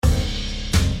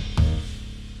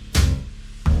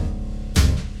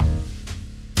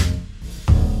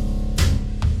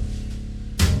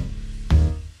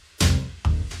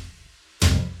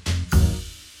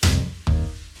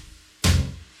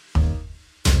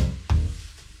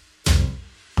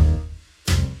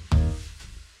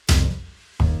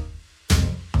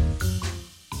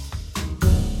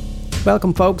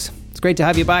Welcome, folks. It's great to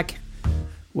have you back.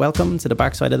 Welcome to the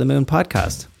Bark Side of the Moon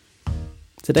podcast.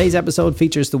 Today's episode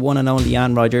features the one and only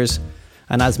Anne Rogers.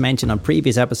 And as mentioned on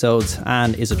previous episodes,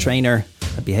 Anne is a trainer,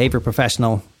 a behaviour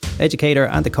professional, educator,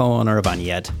 and the co-owner of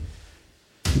Annie Ed.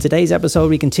 In today's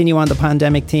episode, we continue on the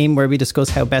pandemic theme where we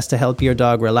discuss how best to help your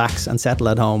dog relax and settle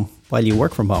at home while you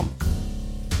work from home.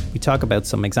 We talk about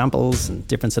some examples and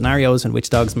different scenarios in which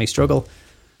dogs may struggle,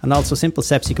 and also simple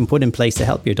steps you can put in place to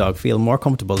help your dog feel more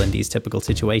comfortable in these typical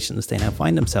situations they now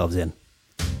find themselves in.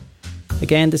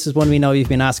 Again, this is one we know you've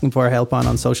been asking for help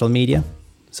on social media,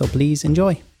 so please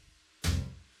enjoy.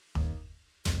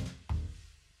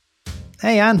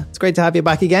 Hey Anne, it's great to have you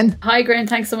back again. Hi Graham,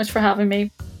 thanks so much for having me.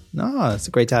 No, it's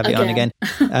great to have you on again.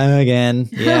 Again,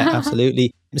 yeah,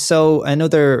 absolutely. So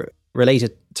another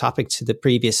related topic to the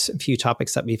previous few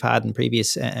topics that we've had in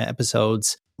previous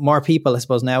episodes. More people, I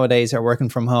suppose, nowadays are working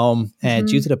from home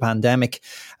due to the pandemic,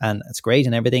 and it's great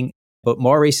and everything. But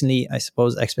more recently, I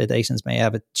suppose expectations may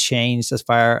have changed as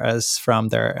far as from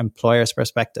their employer's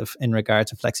perspective in regard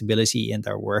to flexibility in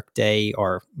their work day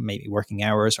or maybe working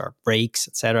hours or breaks,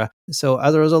 etc. So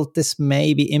as a result, this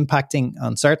may be impacting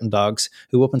on certain dogs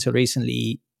who up until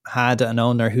recently had an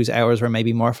owner whose hours were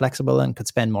maybe more flexible and could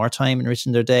spend more time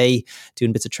enriching their day,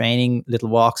 doing bits of training, little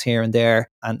walks here and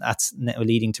there. And that's now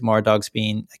leading to more dogs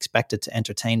being expected to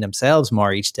entertain themselves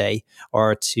more each day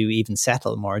or to even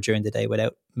settle more during the day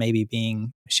without maybe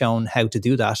being shown how to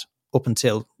do that up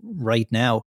until right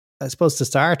now. I suppose to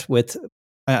start with,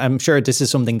 I'm sure this is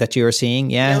something that you're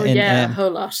seeing, yeah? A whole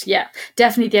lot, yeah.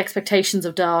 Definitely the expectations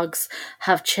of dogs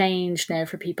have changed now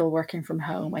for people working from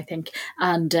home, I think.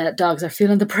 And dogs are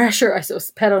feeling the pressure, I suppose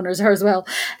pet owners are as well.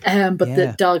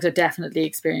 The dogs are definitely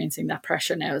experiencing that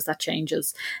pressure now as that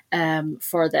changes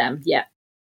for them, yeah.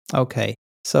 Okay,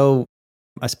 so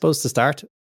I suppose to start,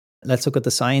 let's look at the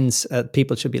signs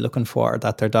people should be looking for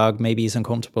that their dog maybe isn't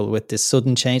comfortable with this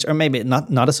sudden change, or maybe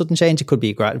not a sudden change. It could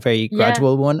be a very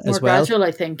gradual one as well. More gradual,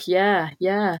 I think. Yeah.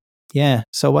 Yeah.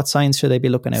 So what signs should they be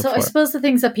looking out for? So I suppose the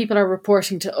things that people are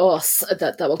reporting to us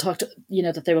that will talk to,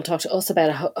 that they will talk to us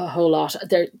about a whole lot,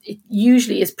 it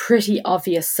usually is pretty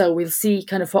obvious. So we'll see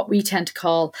kind of what we tend to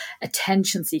call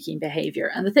attention seeking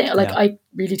behavior. And the thing, I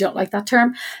really don't like that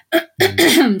term.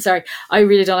 Sorry, I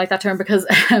really don't like that term because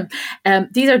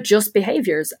these are just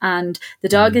behaviors and the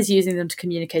dog is using them to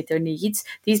communicate their needs.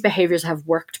 These behaviors have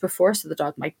worked before. So the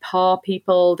dog might paw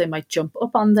people, they might jump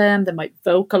up on them, they might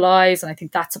vocalize. And I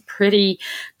think that's a pretty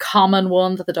common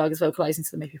one that the dog is vocalizing.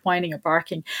 So they may be whining or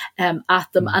barking at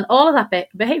them. And all of that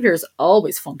behavior is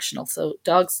always functional. So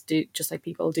dogs do, just like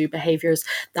people do, behaviors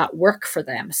that work for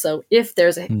them. So if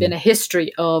there's been a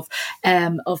history of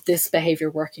this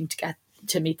behavior working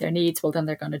to meet their needs, well, then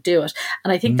they're going to do it.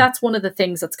 And I think that's one of the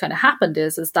things that's kind of happened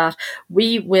is that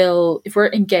we will, if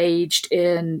we're engaged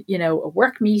in, a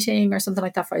work meeting or something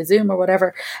like that via Zoom or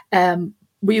whatever,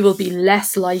 we will be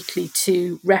less likely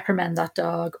to reprimand that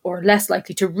dog or less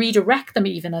likely to redirect them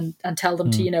even and tell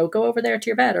them to, go over there to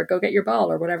your bed or go get your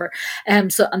ball or whatever. And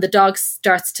the dog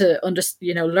starts to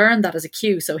learn that as a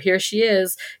cue. So here she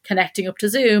is connecting up to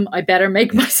Zoom. I better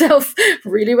make myself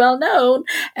really well known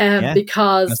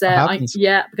because I'm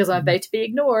about to be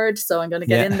ignored. So I'm going to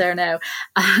get in there now.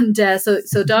 And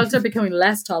so dogs are becoming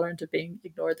less tolerant of being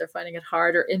ignored. They're finding it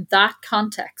harder in that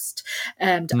context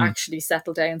to actually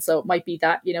settle down. So it might be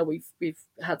that, we've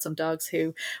had some dogs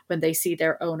who, when they see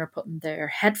their owner putting their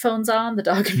headphones on, the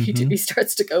dog immediately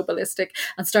starts to go ballistic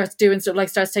and starts doing stuff, like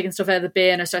starts taking stuff out of the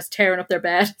bin or starts tearing up their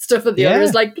bed, stuff, and the owner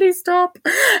is like, please stop.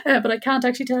 But I can't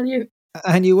actually tell you.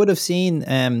 And you would have seen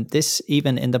this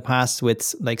even in the past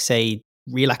with, like, say,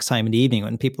 relax time in the evening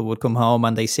when people would come home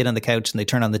and they sit on the couch and they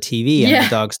turn on the TV and the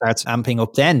dog starts amping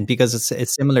up then because it's a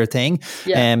similar thing.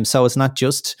 So it's not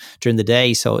just during the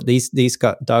day. So these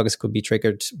dogs could be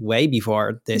triggered way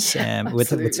before this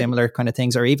with similar kind of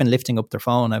things, or even lifting up their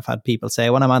phone. I've had people say,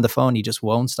 when I'm on the phone, he just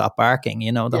won't stop barking,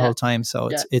 the whole time.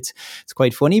 So it's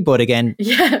quite funny, but again,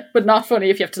 but not funny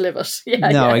if you have to live it.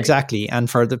 Exactly. And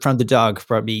from the dog,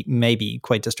 probably maybe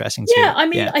quite distressing too.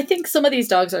 I think some of these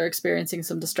dogs are experiencing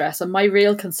some distress, and my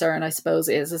real concern, I suppose,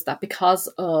 is that because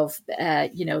of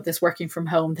this working from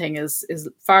home thing is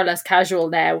far less casual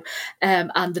now,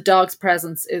 and the dog's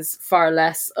presence is far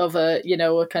less of a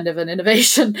kind of an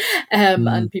innovation,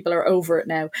 and people are over it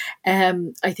now.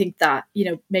 I think that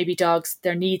maybe dogs,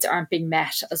 their needs aren't being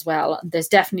met as well. And there's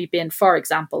definitely been, for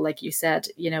example, like you said,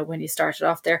 when you started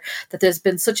off there, that there's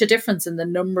been such a difference in the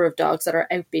number of dogs that are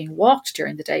out being walked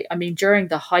during the day. I mean, during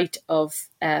the height of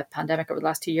pandemic over the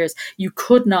last 2 years, you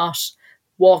could not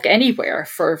walk anywhere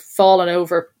for falling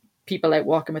over people out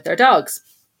walking with their dogs.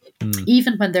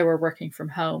 even when they were working from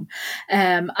home.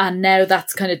 And now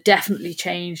that's kind of definitely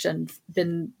changed and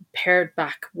been pared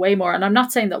back way more. And I'm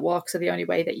not saying that walks are the only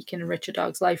way that you can enrich a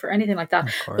dog's life or anything like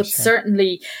that, but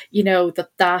certainly,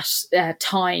 that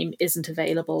time isn't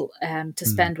available to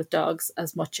spend with dogs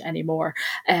as much anymore.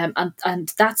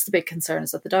 And that's the big concern,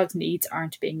 is that the dog's needs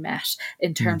aren't being met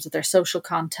in terms of their social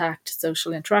contact,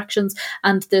 social interactions.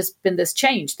 And there's been this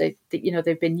change. They've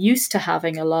been used to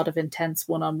having a lot of intense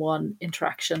one-on-one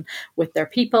interaction with their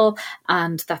people,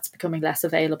 and that's becoming less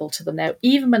available to them now,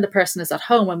 even when the person is at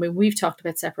home. I mean, we've talked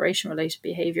about separation related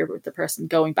behavior with the person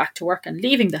going back to work and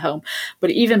leaving the home,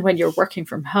 but even when you're working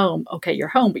from home, okay, you're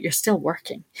home, but you're still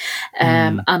working.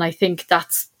 And I think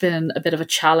that's been a bit of a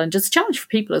challenge. It's a challenge for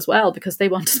people as well, because they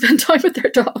want to spend time with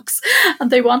their dogs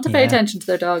and they want to pay attention to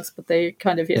their dogs, but they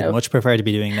kind of, They'd much prefer to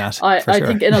be doing that. I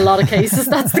think in a lot of cases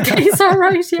that's the case. All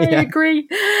right. Yeah, I agree.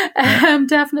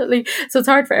 Definitely. So it's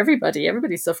hard for everybody.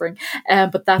 Everybody's suffering.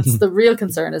 But that's the real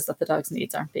concern, is that the dog's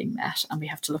needs aren't being met. And we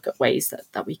have to look at ways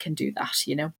that we can do that,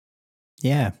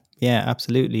 Yeah,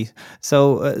 absolutely.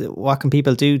 So what can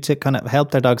people do to kind of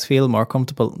help their dogs feel more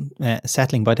comfortable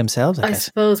settling by themselves, I guess?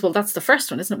 Suppose, well, that's the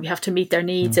first one, isn't it? We have to meet their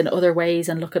needs in other ways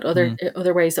and look at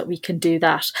other ways that we can do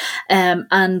that. And,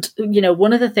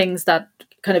 one of the things that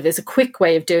kind of is a quick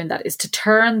way of doing that is to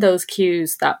turn those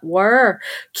cues that were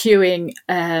cueing,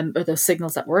 or those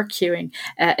signals that were cueing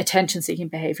attention-seeking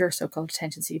behavior, so-called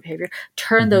attention-seeking behavior,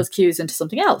 turn those cues into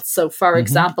something else. So, for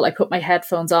example, I put my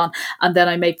headphones on and then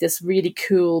I make this really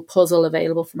cool puzzle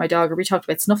available for my dog. Or we talked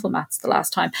about snuffle mats the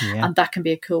last time, and that can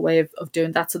be a cool way of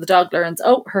doing that. So the dog learns,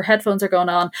 oh, her headphones are going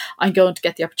on. I'm going to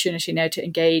get the opportunity now to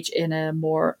engage in a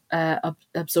more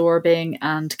absorbing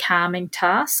and calming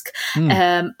task.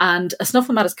 And a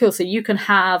snuffle mat is cool. So you can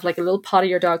have like a little pot of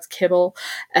your dog's kibble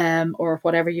or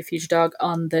whatever you feed your dog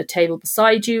on the table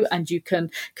beside you, and you can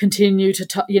continue to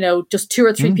just 2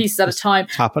 or 3 pieces at a time,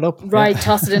 top it up, right?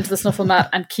 Toss it into the snuffle mat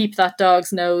and keep that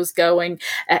dog's nose going.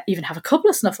 Even have a couple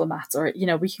of snuffle mats, or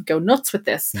we can go nuts with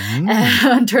this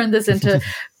and turn this into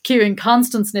cueing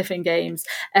constant sniffing games.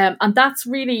 And that's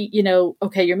really,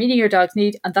 okay, you're meeting your dog's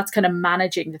need, and that's kind of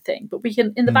managing the thing. But we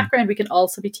can, in the background, we can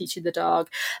also be teaching the dog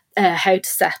how to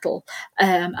settle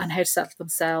and how to settle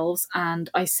themselves. And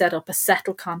I set up a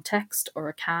settle context, or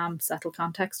a calm settle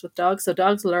context with dogs. So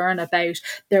dogs learn about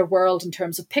their world in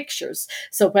terms of pictures.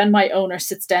 So when my owner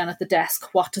sits down at the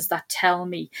desk, what does that tell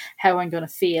me how I'm going to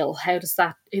feel? How does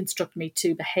that instruct me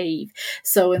to behave?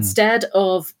 So instead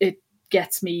of it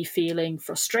gets me feeling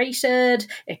frustrated,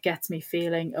 it gets me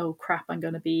feeling, oh crap, I'm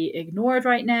going to be ignored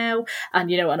right now, and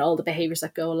and all the behaviors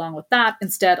that go along with that.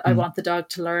 Instead, I want the dog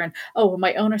to learn, oh, when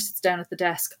my owner sits down at the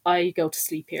desk, I go to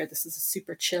sleep here. This is a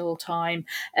super chill time,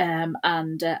 and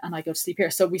I go to sleep here.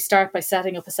 So we start by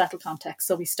setting up a settle context.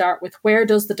 So we start with, where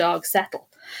does the dog settle?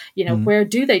 Where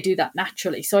do they do that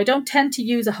naturally? So I don't tend to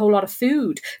use a whole lot of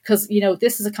food, because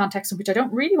this is a context in which I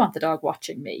don't really want the dog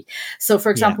watching me. So for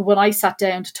example, when I sat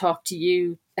down to talk to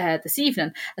you this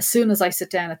evening, as soon as I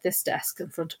sit down at this desk in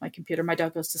front of my computer, my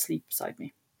dog goes to sleep beside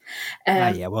me.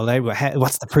 Well,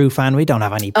 what's the proof, Anne? We don't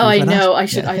have any proof. I know. I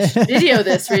should video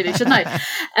this, really, shouldn't I?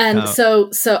 And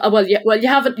so you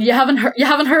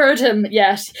haven't heard him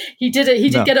yet. He did it. He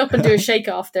did get up and do a shake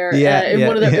off there in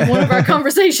one of our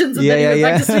conversations, and then he went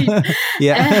back to sleep.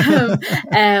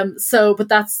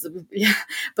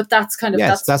 But that's kind of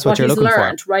that's what you're he's looking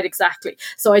learned, for. Right? Exactly.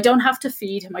 So I don't have to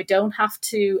feed him. I don't have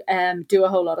to do a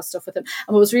whole lot of stuff with him.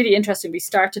 And what was really interesting, we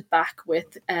started back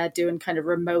with doing kind of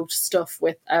remote stuff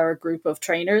with our group of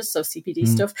trainers, so CPD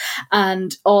stuff,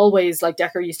 and always, like,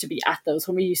 Decker used to be at those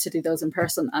when we used to do those in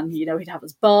person, and he'd have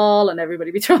his ball and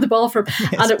everybody would be throwing the ball for him.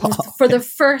 And it was for the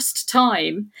first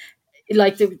time,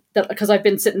 like, because I've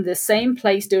been sitting in the same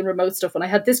place doing remote stuff, and I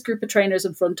had this group of trainers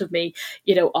in front of me,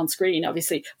 on screen,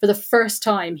 obviously. For the first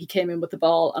time, he came in with the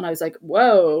ball, and I was like,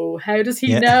 whoa, how does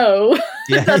he know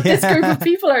that this group of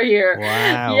people are here?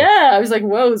 Wow. Yeah, I was like,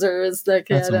 whoa, it's like,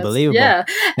 that's unbelievable. No,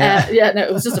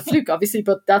 it was just a fluke, obviously,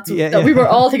 but we were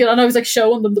all thinking, and I was like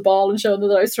showing them the ball and showing them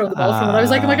that I was throwing the ball from, and I was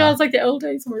like, oh my God, it's like the old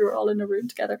days when we were all in a room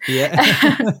together.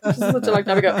 This is such a long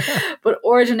time ago. But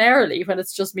ordinarily, when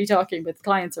it's just me talking with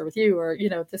clients or with you, or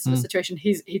this sort of situation,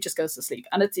 he just goes to sleep,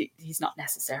 and he's not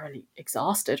necessarily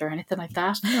exhausted or anything like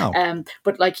that. No.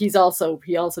 But like he also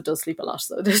does sleep a lot,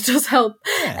 so this does help.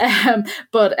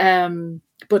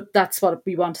 But that's what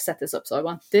we want to set this up. So I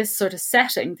want this sort of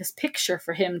setting, this picture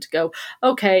for him to go,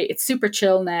 okay, it's super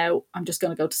chill now. I'm just going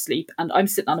to go to sleep, and I'm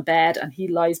sitting on a bed and he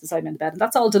lies beside me in the bed. And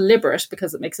that's all deliberate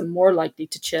because it makes him more likely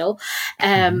to chill.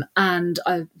 And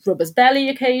I rub his belly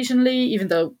occasionally, even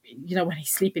though, when he's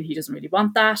sleeping, he doesn't really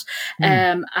want that.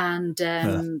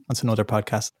 That's another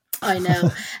podcast. I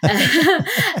know.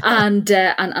 And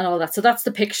all that. So that's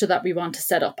the picture that we want to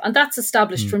set up. And that's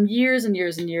established from years and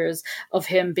years and years of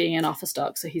him being an office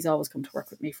dog. So he's always come to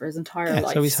work with me for his entire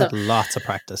life. So he's had lots of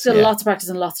practice. So lots of practice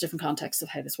in lots of different contexts of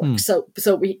how this works.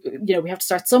 So we, we have to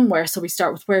start somewhere. So we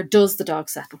start with, where does the dog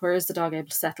settle? Where is the dog able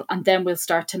to settle? And then we'll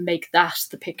start to make that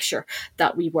the picture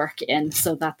that we work in,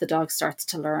 so that the dog starts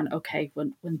to learn, okay,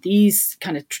 when these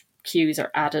kind of cues are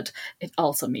added, it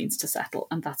also means to settle.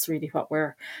 And that's really what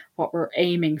we're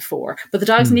aiming for. But the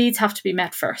dog's needs have to be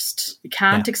met first. We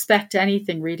can't expect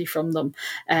anything really from them.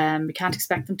 We can't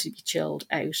expect them to be chilled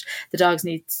out. The dog's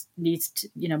needs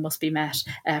to, must be met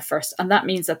first. And that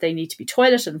means that they need to be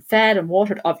toileted and fed and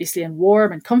watered, obviously, and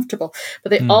warm and comfortable.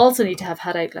 But they also need to have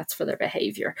had outlets for their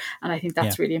behavior. And I think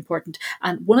that's really important.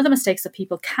 And one of the mistakes that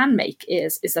people can make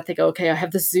is that they go, okay, I have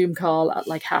this Zoom call at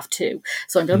like 2:30.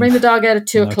 So I'm going to bring the dog out at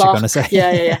 2:00.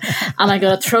 Yeah. And I'm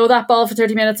going to throw that ball for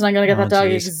 30 minutes and I'm going to get that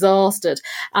dog exhausted.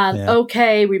 And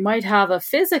okay, we might have a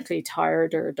physically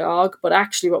tireder dog, but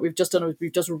actually what we've just done is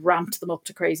we've just ramped them up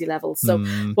to crazy levels. So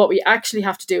what we actually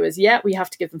have to do is, we have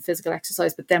to give them physical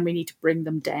exercise, but then we need to bring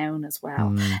them down as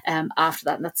well after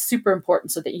that. And that's super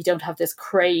important, so that you don't have this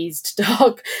crazed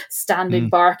dog standing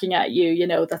barking at you,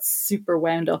 that's super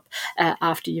wound up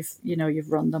after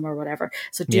you've run them or whatever.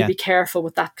 So do be careful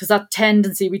with that, because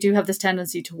we do have this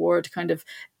tendency toward kind of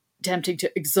tempting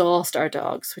to exhaust our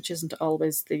dogs, which isn't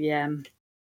always the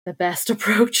best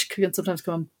approach. Can sometimes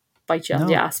come and bite you on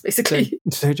the ass, basically.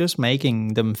 They're just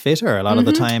making them fitter a lot of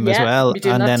the time as well.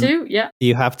 And then too.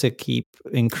 You have to keep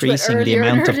increasing the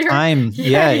amount of time.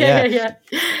 Yeah.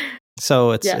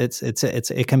 So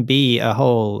it can be a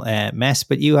whole mess.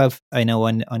 But you have, I know,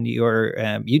 on your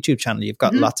YouTube channel, you've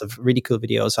got lots of really cool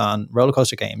videos on roller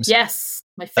coaster games. Yes,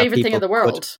 my favorite thing in the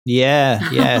world.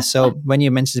 So when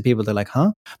you mention to people, they're like,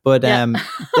 "Huh?" But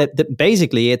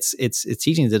basically, it's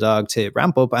teaching the dog to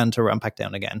ramp up and to ramp back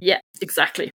down again. Yeah,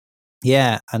 exactly.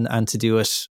 Yeah, and to do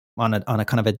it on a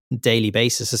kind of a daily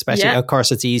basis, especially. Of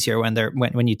course, it's easier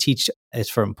when you teach it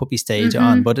from puppy stage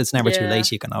on, but it's never too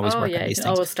late. You can always work on these things.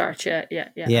 Always start. Yeah,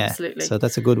 absolutely. So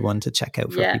that's a good one to check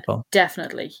out for people.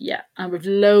 Definitely. Yeah, and we've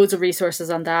loads of resources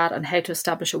on that, and how to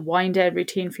establish a wind down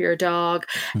routine for your dog.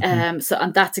 And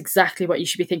that's exactly what you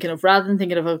should be thinking of, rather than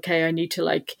thinking of, okay, I need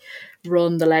to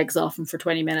run the legs off them for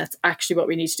 20 minutes. Actually, what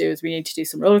we need to do is we need to do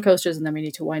some roller coasters, and then we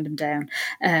need to wind them down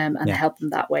and help them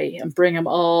that way, and bring them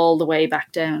all the way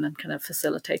back down and kind of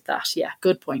facilitate that. Yeah,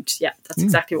 good point. Yeah, that's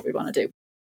exactly what we want to do.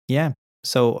 Yeah.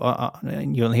 So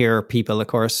you'll hear people, of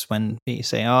course, when you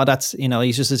say, "Oh, that's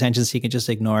he's just attention seeking, just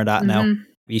ignore that." Now,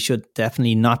 you should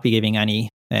definitely not be giving any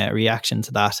reaction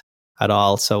to that at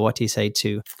all. So what do you say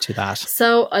to that?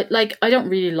 So I don't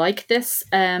really like this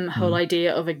whole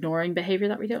idea of ignoring behavior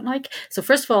that we don't like. So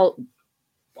first of all,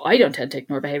 I don't tend to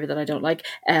ignore behavior that I don't like.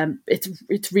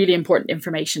 It's really important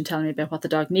information telling me about what the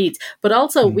dog needs. But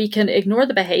also we can ignore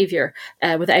the behavior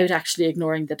without actually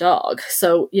ignoring the dog.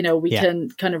 So, we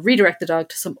can kind of redirect the dog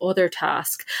to some other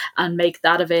task and make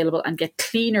that available, and get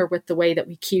cleaner with the way that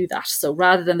we cue that. So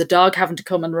rather than the dog having to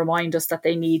come and remind us that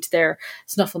they need their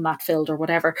snuffle mat filled or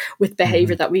whatever with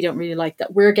behavior that we don't really like,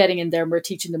 that we're getting in there and we're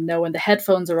teaching them, no, when the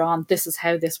headphones are on, this is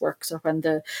how this works, or when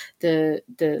the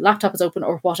laptop is open,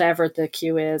 or whatever the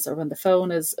cue is, or when the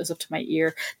phone is up to my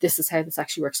ear, this is how this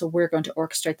actually works. So we're going to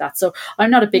orchestrate that. So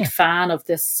I'm not a big fan of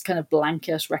this kind of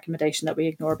blanket recommendation that we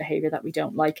ignore behavior that we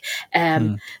don't like.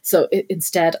 So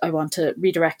instead, I want to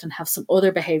redirect and have some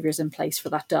other behaviors in place for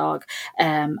that dog.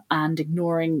 And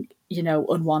ignoring,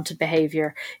 unwanted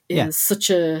behavior is such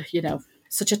a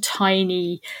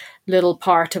tiny little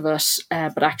part of it,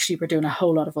 but actually we're doing a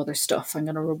whole lot of other stuff. I'm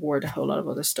going to reward a whole lot of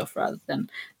other stuff rather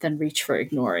than reach for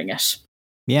ignoring it.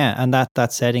 Yeah, and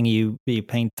that setting, you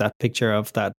paint that picture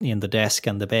of that in the desk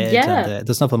and the bed and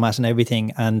the snuffle mat and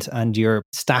everything, and your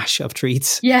stash of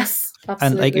treats. Yes, absolutely.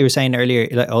 And like you were saying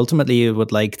earlier, ultimately you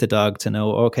would like the dog to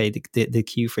know, okay, the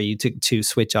cue for you to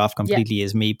switch off completely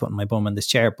is me putting my bum in this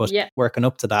chair, but working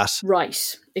up to that.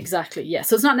 Right. Exactly. Yeah.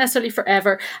 So it's not necessarily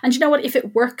forever. And you know what? If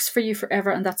it works for you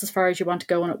forever and that's as far as you want to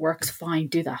go and it works, fine,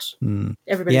 do that.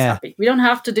 Everybody's happy. We don't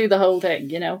have to do the whole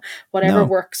thing, whatever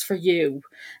works for you.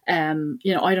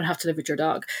 I don't have to live with your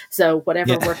dog. So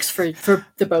whatever works for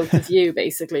the both of you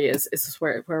basically is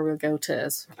where we'll go to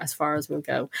as far as we'll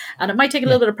go. And it might take a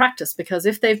little bit of practice, because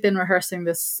if they've been rehearsing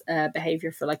this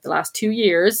behavior for the last 2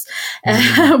 years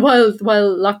while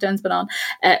lockdown's been on,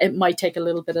 it might take a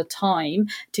little bit of time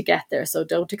to get there. So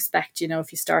don't don't expect,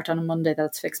 if you start on a Monday that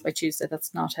it's fixed by Tuesday.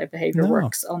 That's not how behavior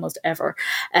works almost ever.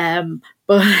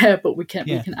 But we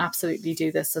can absolutely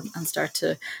do this and start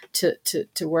to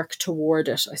work toward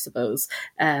it, I suppose,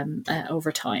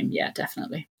 over time. Yeah,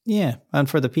 definitely. Yeah, and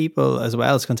for the people as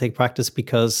well, it's going to take practice,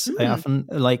 because I often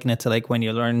liken it to like when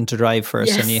you learn to drive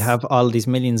first, and you have all these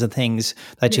millions of things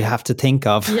that you have to think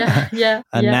of. And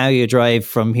now you drive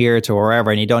from here to wherever,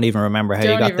 and you don't even remember how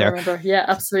you got there. Yeah,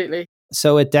 absolutely.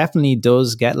 So it definitely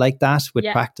does get like that with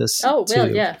practice. Oh,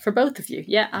 well, yeah, for both of you.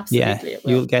 Yeah, absolutely. Yeah,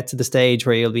 you'll get to the stage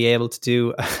where you'll be able to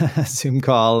do a Zoom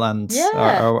call and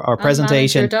or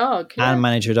presentation and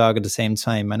manage your dog at the same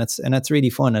time. And it's really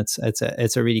fun. It's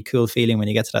a really cool feeling when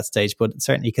you get to that stage, but it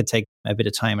certainly could take a bit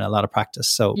of time and a lot of practice.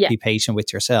 So be patient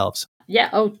with yourselves. Yeah.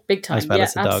 Oh, big time. Well, yeah,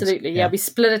 absolutely. Yeah. We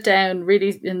split it down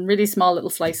in really small little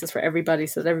slices for everybody,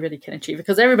 so that everybody can achieve it,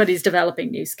 because everybody's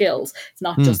developing new skills. It's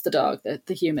not just the dog,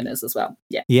 the human is as well.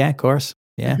 Yeah. Yeah, of course.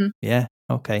 Yeah. Yeah.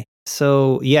 Okay.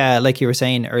 So yeah, like you were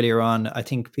saying earlier on, I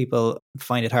think people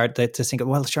find it hard to think,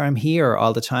 well, sure, I'm here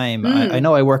all the time. I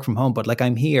know I work from home, but like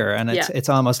I'm here, and it's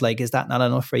almost like, is that not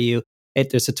enough for you?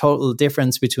 There's a total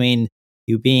difference between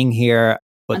you being here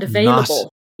but and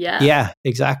available. Yeah,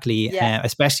 exactly. Yeah.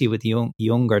 Especially with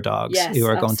younger dogs who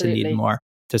are going to need more.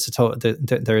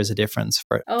 There is a difference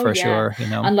for sure.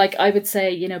 And like I would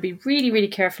say, be really, really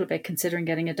careful about considering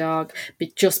getting a dog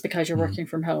just because you're working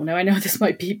from home. Now, I know this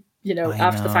might be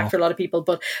after the fact for a lot of people,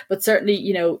 but certainly,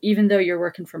 even though you're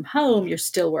working from home, you're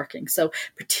still working. So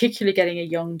particularly getting a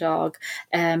young dog,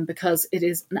 because it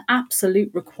is an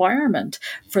absolute requirement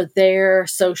for their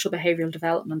social behavioral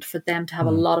development, for them to have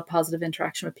a lot of positive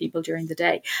interaction with people during the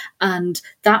day. And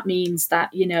that means that,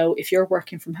 if you're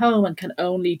working from home and can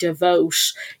only devote,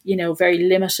 very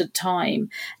limited time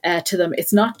to them,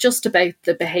 it's not just about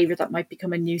the behavior that might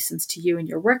become a nuisance to you in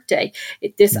your workday.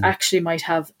 This actually might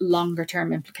have longer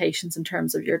term implications in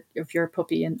terms of your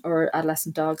puppy or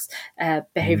adolescent dog's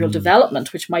behavioral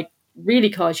development, which might really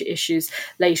cause you issues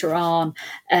later on,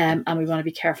 and we want to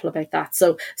be careful about that.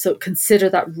 So consider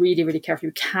that really, really carefully.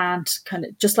 We can't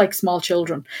just like small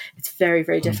children, it's very,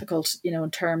 very difficult,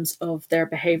 in terms of their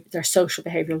social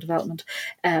behavioral development,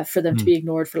 for them to be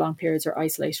ignored for long periods or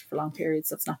isolated for long periods.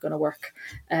 That's not going to work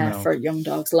for young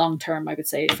dogs long term, I would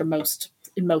say,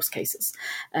 in most cases.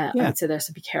 I would say there's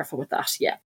to be careful with that.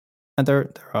 Yeah. And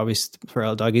they're always, for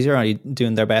all doggies, are only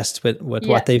doing their best with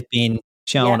what they've been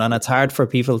shown, and it's hard for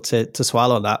people to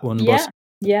swallow that one. But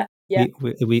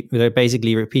they're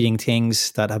basically repeating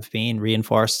things that have been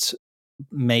reinforced,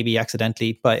 maybe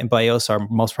accidentally by us, or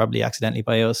most probably accidentally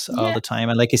by us all the time.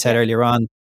 And like you said earlier on,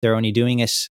 they're only doing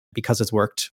it because it's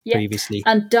worked previously.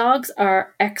 And dogs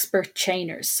are expert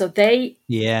chainers. So they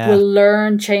will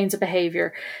learn chains of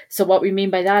behavior. So what we mean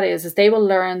by that is they will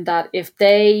learn that if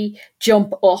they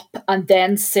jump up and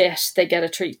then sit, they get a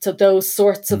treat. So those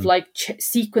sorts of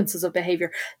sequences of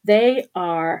behavior, they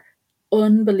are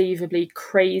unbelievably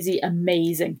crazy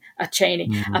amazing at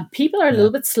chaining, and people are a little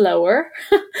bit slower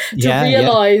to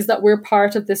realize that we're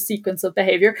part of this sequence of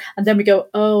behavior, and then we go,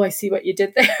 oh, I see what you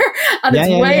did there, and it's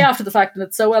way after the fact, and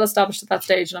it's so well established at that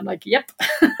stage, and I'm like, yep,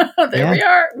 there we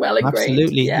are, well ingrained.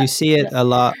 Absolutely. You see it a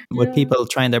lot with people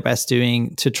trying their best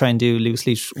to try and do loose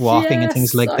leash walking and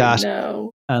things like that.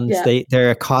 And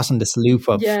they're caught in this loop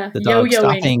of the dog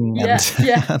stopping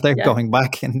and they're going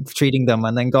back and treating them,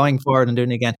 and then going forward and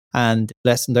doing it again. And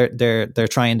they're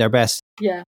trying their best.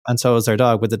 Yeah. And so is their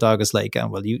dog, but the dog is like,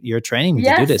 well, you're training me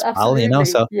to do this, absolutely. pal,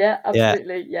 So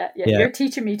absolutely. Yeah. You're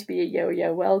teaching me to be a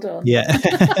yo-yo. Well done. Yeah.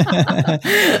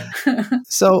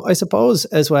 So I suppose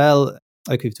as well,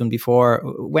 like we've done before,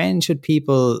 when should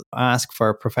people ask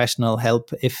for professional help?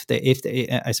 If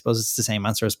they, I suppose it's the same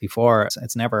answer as before.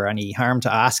 It's never any harm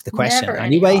to ask the question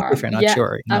anyway, if you're not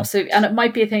sure. Absolutely. And it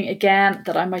might be a thing, again,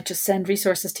 that I might just send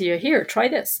resources to you. Here, try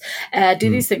this.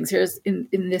 Do these things. Here's in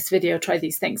this video, try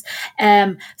these things.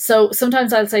 So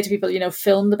sometimes I'll say to people,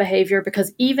 film the behavior,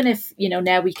 because even if,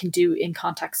 now we can do in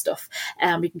contact stuff,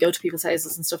 we can go to people's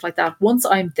houses and stuff like that. Once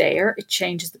I'm there, it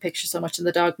changes the picture so much, and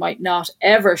the dog might not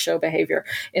ever show behavior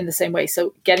in the same way.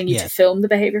 So getting you to film the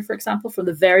behavior, for example, from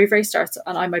the very, very start,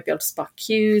 and I might be able to spot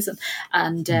cues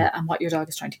and what your dog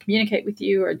is trying to communicate with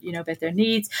you, or about their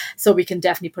needs. So we can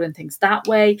definitely put in things that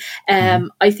way.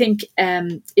 I think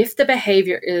if the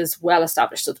behavior is well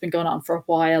established, so it's been going on for a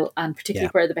while, and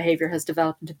particularly where the behavior has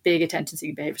developed into big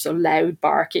attention-seeking behavior, so loud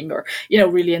barking or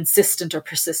really insistent or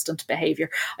persistent behavior,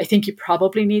 I think you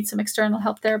probably need some external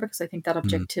help there, because I think that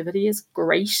objectivity is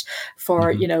great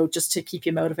for just to keep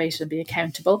you motivated and be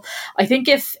accountable. I think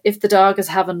if the dog is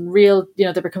having real,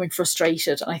 they're becoming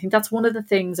frustrated, and I think that's one of the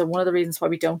things and one of the reasons why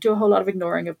we don't do a whole lot of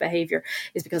ignoring of behavior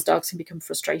is because dogs can become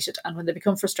frustrated, and when they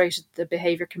become frustrated, the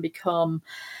behavior can become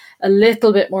a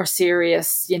little bit more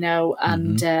serious,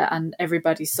 and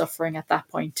everybody's suffering at that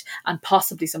point, and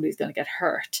possibly somebody's going to get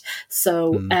hurt.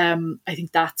 So I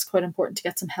think that's quite important to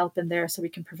get some help in there so we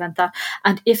can prevent that.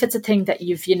 And if it's a thing that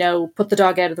you've, put the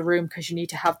dog out of the room because you need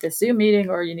to have this Zoom meeting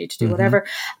or you need to do whatever,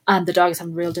 and the dog is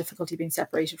having real difficulty being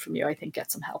separated from you, I think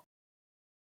get some help.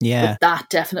 Yeah. With that,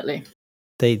 definitely.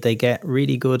 They get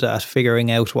really good at figuring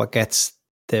out what gets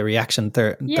the reaction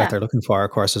that they're looking for,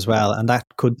 of course, as well. And that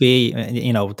could be,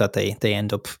 that they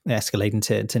end up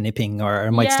escalating to nipping,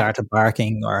 or might start to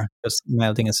barking or just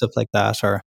mouthing and stuff like that,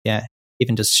 or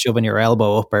even just shoving your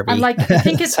elbow up every and I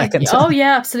think it's second. Oh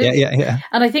yeah, absolutely. Yeah.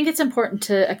 And I think it's important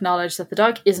to acknowledge that the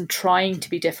dog isn't trying to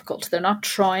be difficult. They're not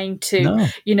trying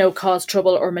to, cause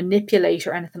trouble or manipulate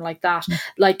or anything like that.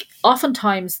 Like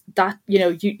oftentimes that,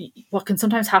 what can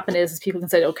sometimes happen is people can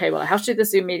say, okay, well, I have to do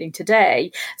this Zoom meeting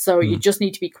today, so you just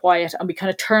need to be quiet, and we kind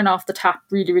of turn off the tap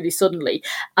really, really suddenly,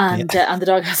 and the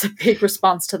dog has a big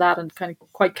response to that, and kind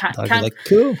of quite can't like,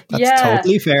 cool, that's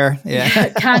totally fair.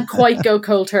 Can't quite go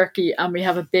cold turkey, and we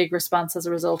have a big response as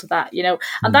a result of that,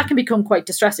 and that can become quite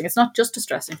distressing. It's not just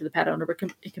distressing for the pet owner, but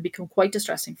it can become quite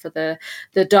distressing for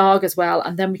the dog as well,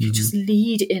 and then we can just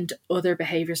lead into other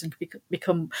behaviours and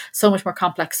become so much more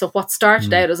complex. So what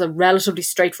started out as a relatively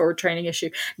straightforward training issue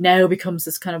now becomes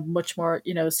this kind of much more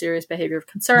serious behaviour of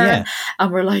concern,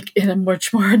 and we're like in a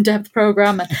much more in-depth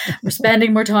program, and we're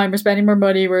spending more time, we're spending more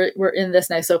money, we're in this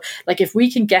now. So like if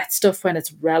we can get stuff when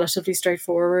it's relatively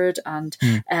straightforward and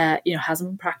hasn't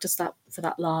been practiced that for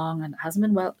that long and hasn't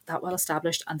been well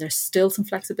established, and there's still some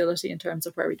flexibility in terms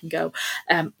of where we can go,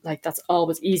 that's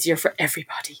always easier for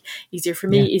everybody, easier for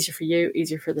me, easier for you,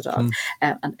 easier for the dog,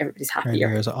 and everybody's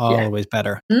happier. Is always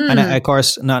better. And of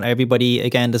course not everybody,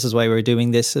 again, this is why we're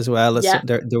doing this as well.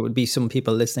 There would be some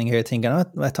people listening here thinking, oh,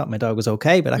 I thought my dog was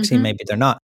okay, but actually maybe they're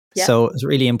not. So it's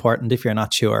really important, if you're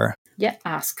not sure,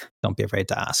 ask. Don't be afraid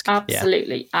to ask.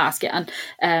 Absolutely, ask it.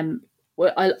 And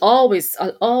I'll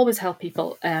always help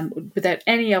people without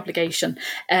any obligation,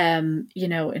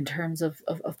 in terms of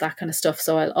that kind of stuff.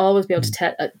 So I'll always be able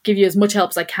to give you as much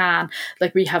help as I can.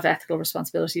 Like we have ethical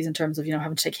responsibilities in terms of,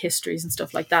 having to take histories and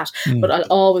stuff like that. But I'll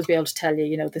always be able to tell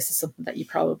you, this is something that you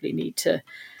probably need to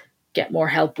get more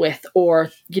help with,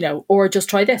 or just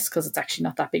try this because it's actually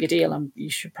not that big a deal, and you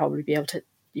should probably be able to.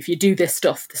 If you do this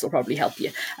stuff, this will probably help you.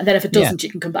 And then if it doesn't, you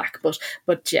can come back. But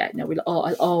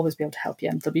I'll always be able to help you,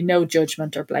 and there'll be no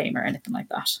judgment or blame or anything like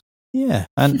that. Yeah.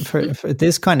 And for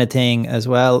this kind of thing as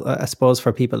well, I suppose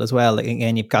for people as well,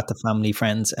 again, you've got the family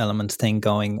friends element thing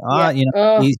going,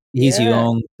 he's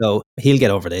young, so he'll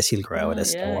get over this, he'll grow out of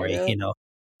this, don't worry,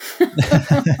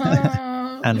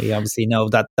 And we obviously know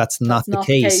that that's not the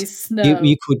case. No.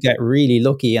 You could get really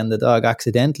lucky and the dog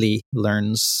accidentally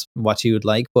learns what you would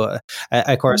like. But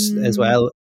of course, as well,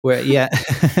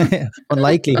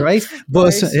 unlikely, right?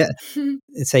 But the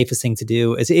safest thing to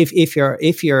do is if you're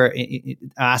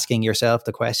asking yourself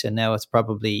the question now, it's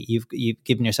probably you've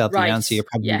given yourself the answer. You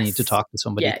probably need to talk to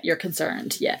somebody. Yeah, you're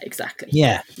concerned. Yeah, exactly.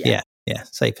 Yeah.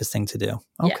 Safest thing to do.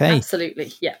 Okay. Yeah,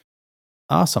 absolutely. Yeah.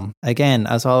 Awesome. Again,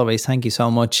 as always, thank you so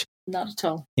much. Not at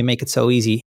all. You make it so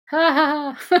easy.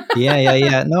 Yeah.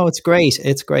 No, it's great.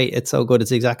 It's great. It's so good.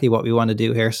 It's exactly what we want to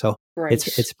do here. So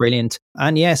it's brilliant.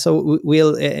 And so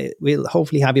we'll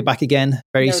hopefully have you back again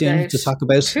very soon to talk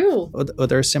about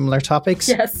other similar topics.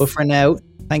 Yes. But for now,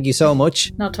 thank you so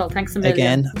much. Not at all. Thanks a million.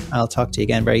 Again, I'll talk to you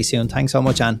again very soon. Thanks so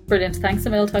much, Anne. Brilliant. Thanks a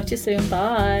million. Talk to you soon.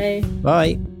 Bye.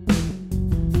 Bye.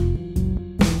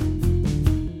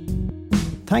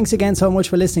 Thanks again so much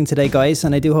for listening today, guys,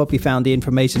 and I do hope you found the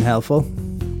information helpful.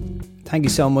 Thank you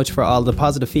so much for all the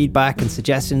positive feedback and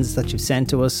suggestions that you've sent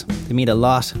to us. They mean a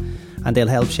lot, and they'll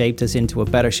help shape this into a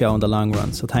better show in the long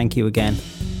run, so thank you again.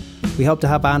 We hope to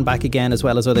have Anne back again, as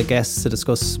well as other guests, to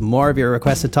discuss more of your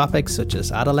requested topics, such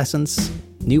as adolescence,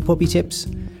 new puppy tips,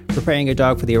 preparing your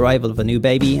dog for the arrival of a new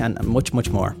baby, and much, much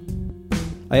more.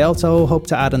 I also hope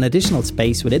to add an additional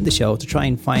space within the show to try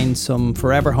and find some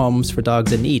forever homes for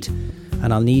dogs in need,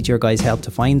 and I'll need your guys' help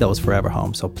to find those forever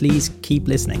homes, so please keep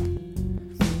listening.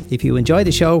 If you enjoy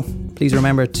the show, please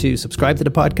remember to subscribe to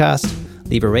the podcast,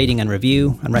 leave a rating and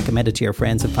review, and recommend it to your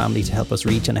friends and family to help us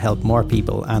reach and help more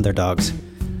people and their dogs.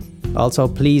 Also,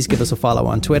 please give us a follow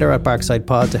on Twitter at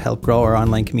BarksidePod to help grow our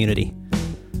online community.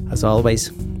 As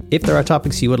always, if there are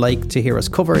topics you would like to hear us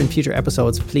cover in future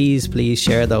episodes, please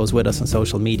share those with us on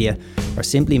social media, or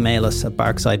simply mail us at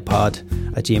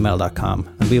barksidepod@gmail.com,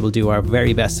 and we will do our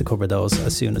very best to cover those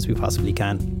as soon as we possibly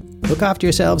can. Look after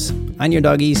yourselves and your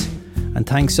doggies, and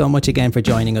thanks so much again for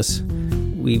joining us.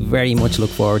 We very much look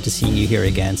forward to seeing you here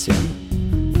again soon.